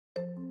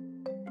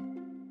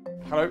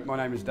Hello, my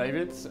name is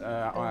David.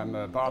 I'm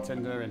a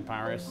bartender in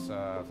Paris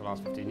for the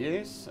last 15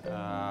 years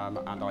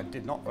and I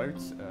did not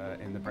vote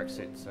in the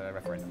Brexit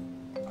referendum.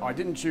 I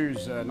didn't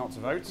choose not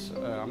to vote.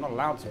 I'm not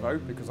allowed to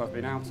vote because I've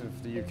been out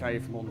of the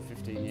UK for more than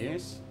 15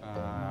 years,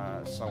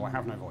 so I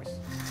have no voice.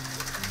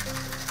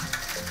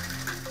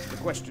 The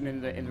question in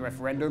the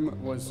referendum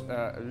was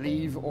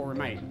leave or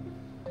remain.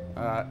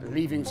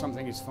 Leaving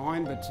something is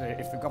fine, but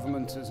if the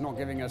government is not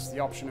giving us the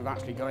option of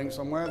actually going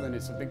somewhere, then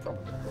it's a big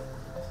problem.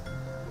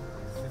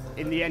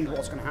 In the end,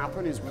 what's going to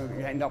happen is we'll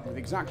end up with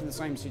exactly the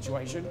same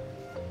situation,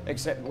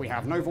 except we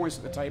have no voice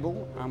at the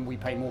table and we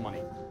pay more money.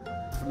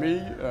 For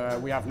me,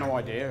 we have no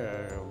idea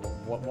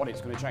what it's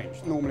going to change.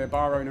 Normally a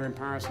bar owner in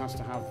Paris has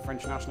to have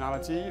French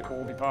nationality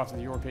or be part of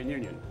the European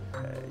Union.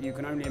 You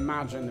can only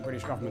imagine the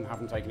British government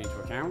haven't taken into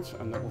account,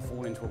 and that will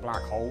fall into a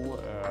black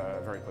hole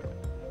very quickly.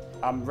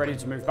 I'm ready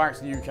to move back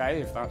to the UK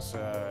if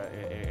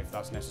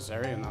that's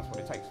necessary, and that's what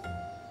it takes.